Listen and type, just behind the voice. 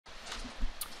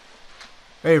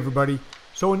Hey everybody,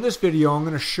 so in this video I'm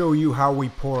going to show you how we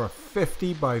pour a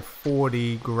 50 by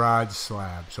 40 garage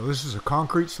slab. So this is a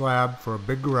concrete slab for a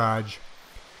big garage,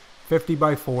 50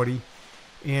 by 40,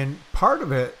 and part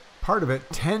of it,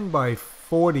 10 by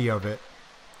 40 of it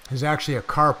is actually a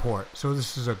carport. So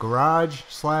this is a garage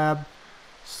slab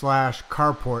slash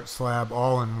carport slab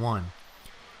all in one.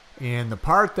 And the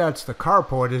part that's the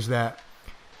carport is that,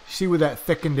 see where that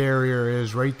thickened area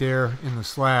is right there in the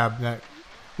slab, that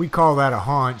we call that a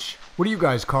haunch. What do you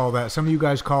guys call that? Some of you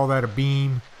guys call that a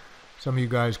beam. Some of you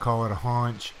guys call it a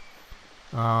haunch.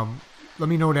 Let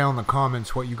me know down in the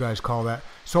comments what you guys call that.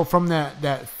 So from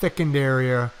that thickened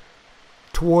area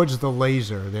towards the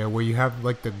laser there where you have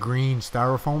like the green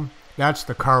styrofoam, that's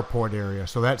the carport area.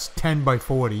 So that's 10 by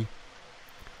 40.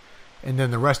 And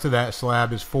then the rest of that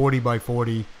slab is 40 by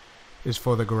 40 is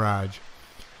for the garage.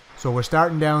 So we're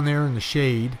starting down there in the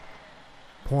shade,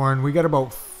 pouring. We got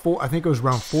about I think it was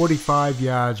around 45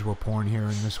 yards we're pouring here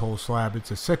in this whole slab. It's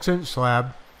a 6-inch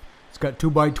slab. It's got 2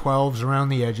 by 12s around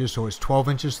the edges, so it's 12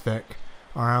 inches thick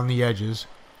around the edges.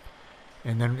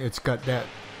 And then it's got that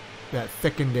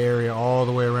thickened area all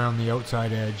the way around the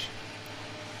outside edge.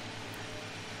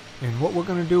 And what we're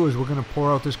going to do is we're going to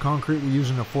pour out this concrete. We're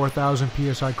using a 4,000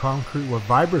 psi concrete with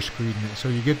vibra-screed in it. So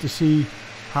you get to see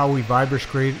how we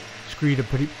vibra-screed a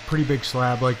pretty big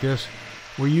slab like this.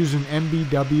 We're using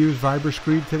MBW's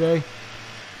vibra-screed today.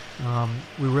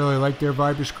 We really like their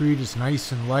vibra-screed. It's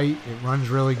nice and light. It runs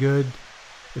really good.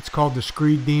 It's called the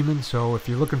Screed Demon. So if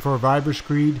you're looking for a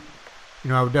vibra-screed,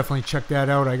 I would definitely check that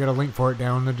out. I got a link for it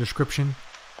down in the description.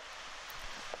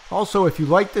 Also, if you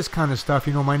like this kind of stuff,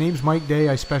 my name's Mike Day.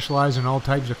 I specialize in all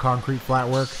types of concrete flat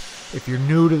work. If you're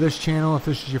new to this channel, if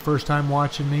this is your first time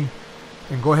watching me,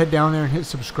 then go ahead down there and hit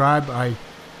subscribe.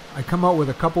 I come out with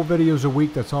a couple videos a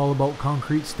week that's all about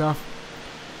concrete stuff.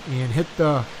 And hit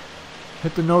the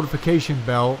notification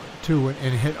bell too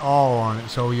and hit all on it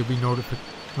so you'll be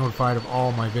notified of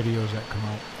all my videos that come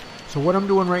out. So what I'm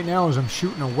doing right now is I'm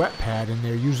shooting a wet pad in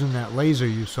there using that laser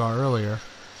you saw earlier.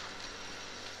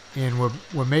 And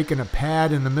we're making a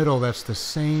pad in the middle that's the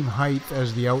same height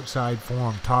as the outside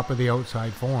form, top of the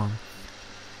outside form.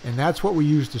 And that's what we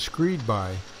use to screed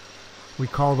by. We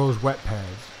call those wet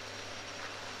pads.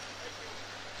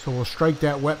 So we'll strike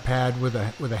that wet pad with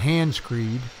a hand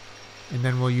screed, and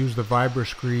then we'll use the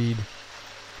vibra-screed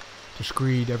to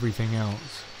screed everything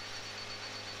else.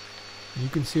 And you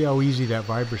can see how easy that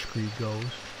vibra-screed goes.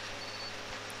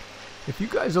 If you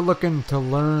guys are looking to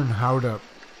learn how to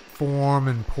form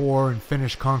and pour and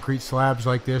finish concrete slabs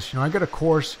like this, I got a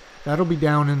course that'll be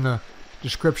down in the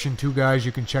description too, guys.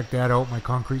 You can check that out, my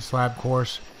concrete slab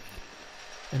course.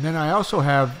 And then I also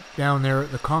have down there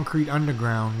the Concrete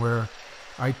Underground, where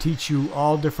I teach you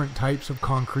all different types of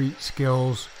concrete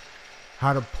skills,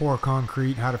 how to pour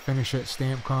concrete, how to finish it,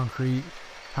 stamp concrete,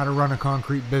 how to run a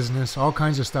concrete business, all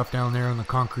kinds of stuff down there in the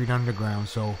Concrete Underground.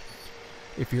 So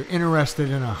if you're interested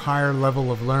in a higher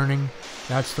level of learning,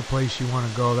 that's the place you want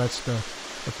to go. That's the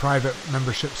private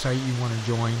membership site you want to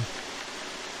join.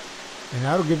 And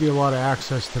that'll give you a lot of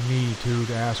access to me too,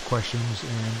 to ask questions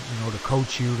and to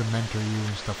coach you, to mentor you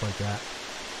and stuff like that.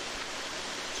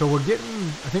 So we're getting,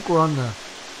 I think we're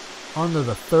onto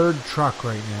the third truck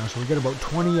right now. So we got about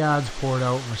 20 yards poured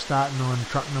out, and we're starting on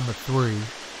truck number 3.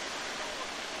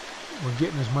 We're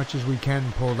getting as much as we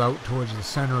can pulled out towards the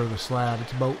center of the slab.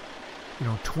 It's about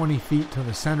 20 feet to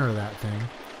the center of that thing.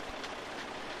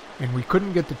 And we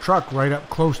couldn't get the truck right up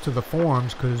close to the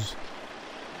forms because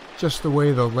just the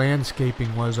way the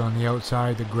landscaping was on the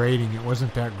outside, the grading, it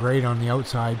wasn't that great on the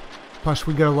outside. Plus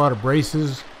we got a lot of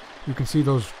braces. You can see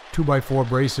those 2x4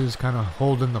 braces kind of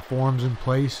holding the forms in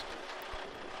place.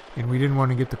 And we didn't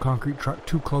want to get the concrete truck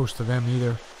too close to them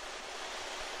either.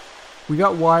 We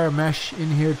got wire mesh in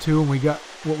here too, and we got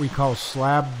what we call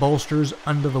slab bolsters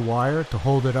under the wire to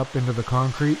hold it up into the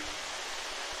concrete.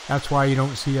 That's why you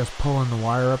don't see us pulling the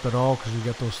wire up at all, because we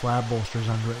got those slab bolsters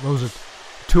under it. Those are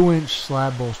 2-inch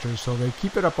slab bolsters, so they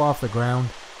keep it up off the ground,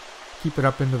 keep it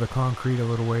up into the concrete a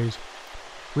little ways.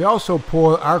 We also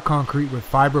pour our concrete with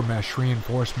fibermesh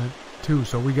reinforcement too,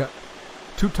 so we got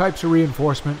 2 types of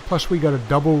reinforcement, plus we got a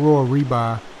double row of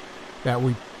rebar that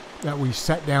we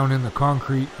set down in the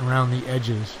concrete around the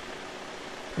edges.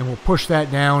 And we'll push that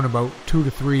down about 2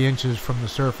 to 3 inches from the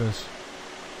surface.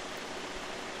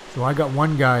 So I got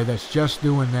one guy that's just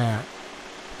doing that,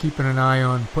 keeping an eye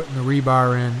on putting the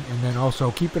rebar in, and then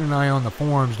also keeping an eye on the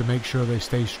forms to make sure they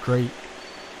stay straight.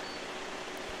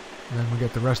 And then we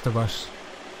get the rest of us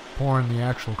pouring the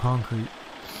actual concrete.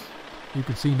 You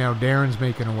can see now Darren's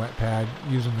making a wet pad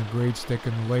using the grade stick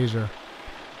and the laser.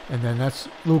 And then that's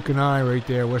Luke and I right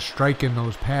there. We're striking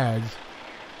those pads.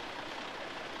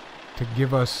 to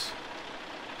give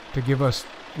us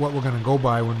what we're going to go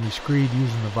by when we screed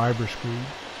using the vibra-screed.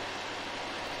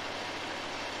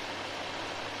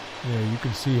 Yeah, you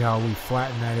can see how we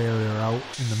flatten that area out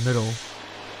in the middle,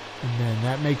 and then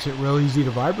that makes it real easy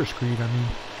to vibra-screed. I mean,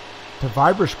 to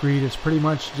vibra-screed, it's pretty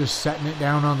much just setting it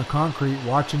down on the concrete,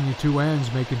 watching your two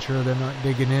ends, making sure they're not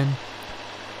digging in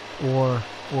or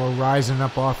rising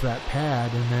up off that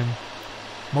pad, and then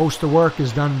most of the work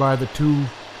is done by the two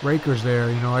rakers there.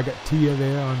 You know, I got Tia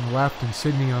there on the left and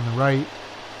Sydney on the right.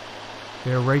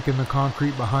 They're raking the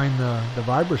concrete behind the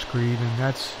vibra-screed,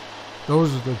 and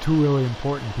those are the two really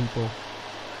important people.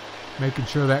 Making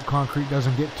sure that concrete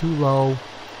doesn't get too low,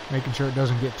 making sure it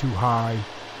doesn't get too high,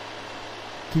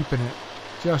 keeping it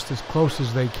just as close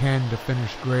as they can to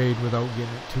finished grade without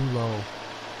getting it too low.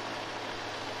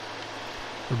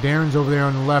 So Darren's over there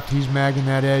on the left, he's magging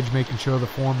that edge, making sure the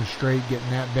form is straight, getting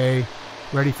that bay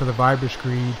ready for the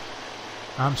vibra-screed.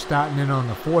 I'm starting in on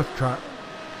the fourth truck,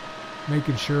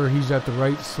 making sure he's at the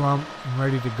right slump and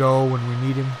ready to go when we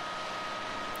need him.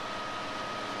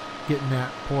 Getting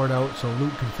that poured out so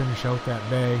Luke can finish out that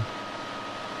bay.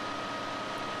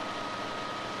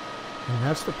 And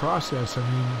that's the process.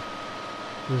 I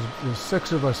mean, there's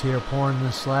 6 of us here pouring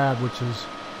this slab, which is,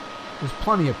 there's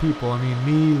plenty of people. I mean,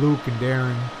 me, Luke, and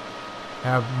Darren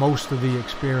have most of the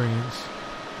experience.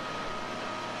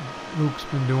 Luke's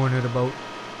been doing it about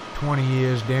 20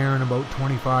 years, Darren about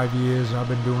 25 years, I've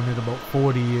been doing it about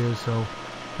 40 years, so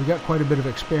we got quite a bit of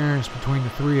experience between the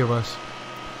 3 of us.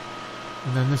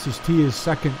 And then this is Tia's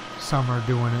second summer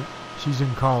doing it. She's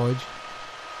in college.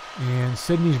 And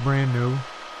Sydney's brand new.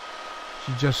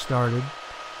 She just started.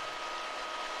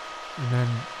 And then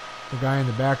the guy in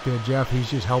the back there, Jeff, he's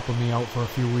just helping me out for a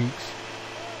few weeks.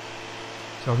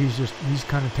 So he's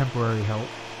kind of temporary help.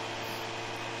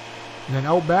 And then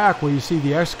out back where you see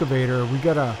the excavator, we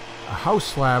got a house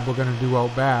slab we're going to do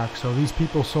out back. So these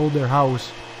people sold their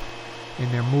house and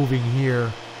they're moving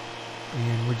here.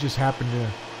 And we just happened to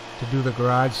do the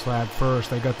garage slab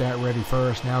first. They got that ready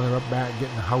first. Now they're up back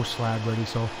getting the house slab ready.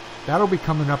 So that'll be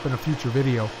coming up in a future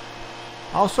video.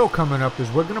 Also coming up is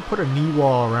we're going to put a knee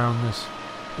wall around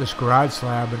this garage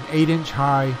slab, an 8-inch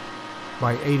high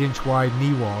by 8-inch wide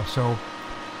knee wall. So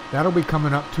that'll be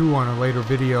coming up too on a later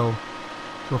video.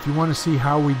 So if you want to see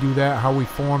how we do that, how we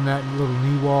form that little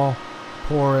knee wall,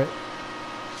 pour it,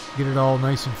 get it all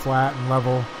nice and flat and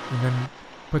level, and then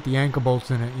put the anchor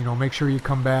bolts in it, you know, make sure you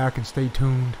come back and stay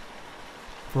tuned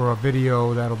for a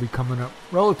video that'll be coming up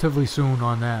relatively soon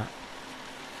on that.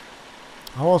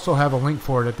 I'll also have a link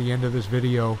for it at the end of this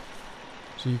video,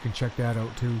 so you can check that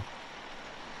out too.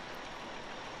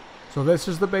 So this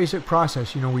is the basic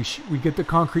process. You know, we get the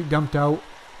concrete dumped out,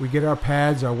 we get our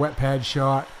pads, our wet pads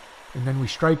shot, and then we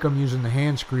strike them using the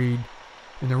hand screed.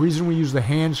 And the reason we use the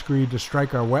hand screed to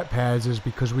strike our wet pads is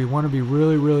because we want to be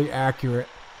really, really accurate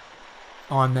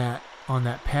on that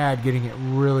pad, getting it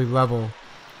really level.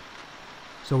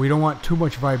 So we don't want too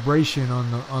much vibration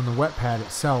on the wet pad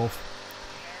itself.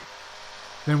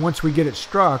 Then once we get it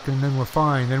struck, and then we're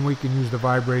fine, then we can use the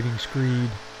vibrating screed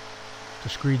to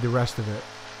screed the rest of it.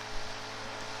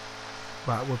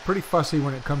 But we're pretty fussy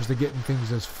when it comes to getting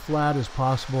things as flat as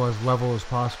possible, as level as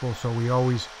possible, so we're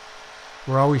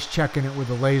always checking it with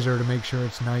a laser to make sure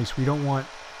it's nice. We don't want,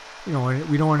 you know,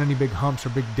 we don't want any big humps or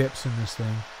big dips in this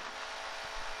thing.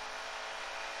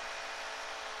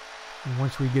 And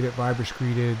once we get it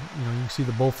vibra-screeded, you know, you can see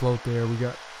the bull float there. We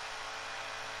got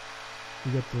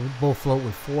the bull float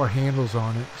with 4 handles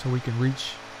on it, so we can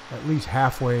reach at least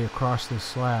halfway across this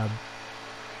slab.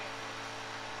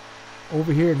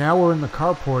 Over here, now we're in the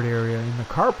carport area. In the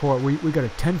carport, we got a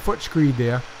 10-foot screed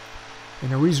there.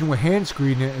 And the reason we're hand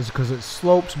screeding it is because it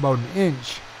slopes about 1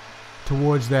 inch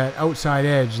towards that outside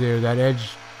edge there, that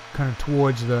edge kind of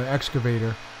towards the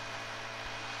excavator.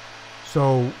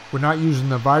 So we're not using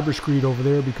the vibra-screed over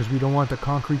there because we don't want the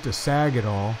concrete to sag at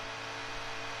all.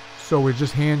 So we're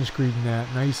just hand screeding that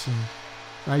nice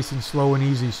and slow and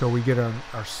easy, so we get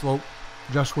our slope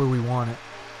just where we want it.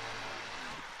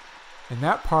 And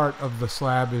that part of the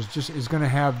slab is going to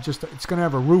have it's going to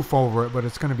have a roof over it, but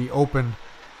it's going to be open,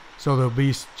 so there'll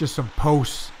be just some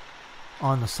posts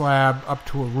on the slab up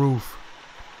to a roof,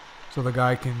 so the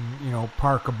guy can, you know,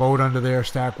 park a boat under there,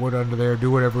 stack wood under there,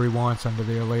 do whatever he wants under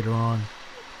there later on.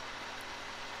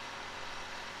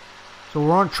 So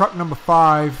we're on truck number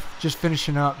 5, just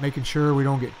finishing up, making sure we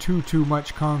don't get too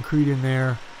much concrete in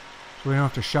there, so we don't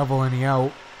have to shovel any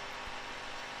out.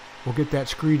 We'll get that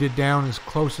screeded down as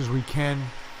close as we can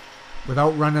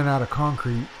without running out of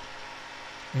concrete.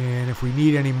 And if we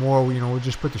need any more, you know, we'll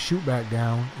just put the chute back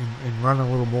down and run a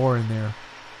little more in there.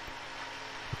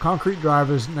 The concrete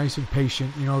driver's nice and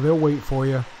patient. You know, they'll wait for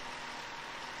you.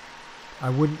 I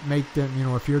wouldn't make them, you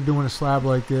know, if you're doing a slab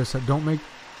like this, don't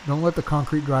let the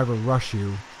concrete driver rush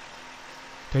you.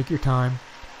 Take your time.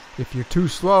 If you're too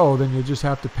slow, then you'll just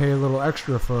have to pay a little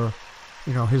extra for,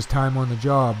 you know, his time on the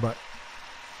job. But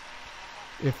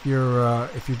if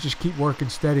you just keep working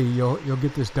steady, you'll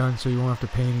get this done, so you won't have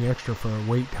to pay any extra for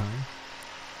wait time.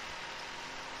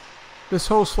 This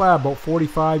whole slab, about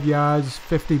 45 yards,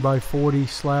 50 by 40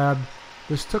 slab.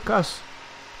 This took us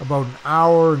about an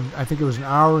hour, I think it was an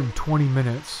hour and 20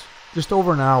 minutes, just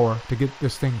over an hour to get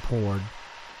this thing poured.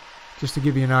 Just to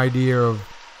give you an idea of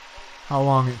how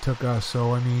long it took us.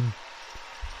 So I mean,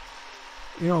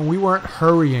 you know, we weren't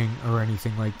hurrying or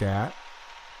anything like that.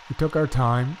 We took our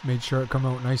time, made sure it come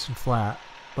out nice and flat.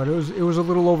 But it was a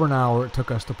little over an hour it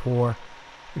took us to pour,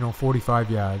 you know,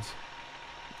 45 yards.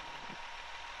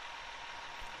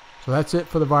 So that's it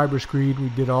for the vibra-screed. We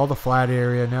did all the flat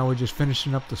area. Now we're just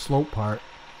finishing up the slope part.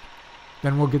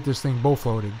 Then we'll get this thing both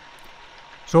loaded.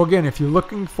 So again, if you're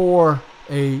looking for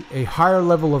a higher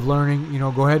level of learning, you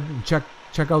know, go ahead and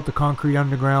check out the Concrete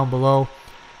Underground below.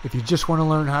 If you just want to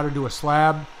learn how to do a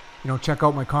slab, you know, check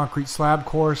out my concrete slab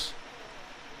course.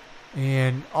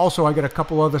 And also I got a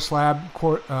couple other slab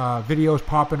videos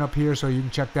popping up here, so you can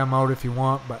check them out if you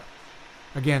want. But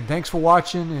again, thanks for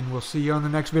watching, and we'll see you on the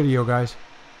next video, guys.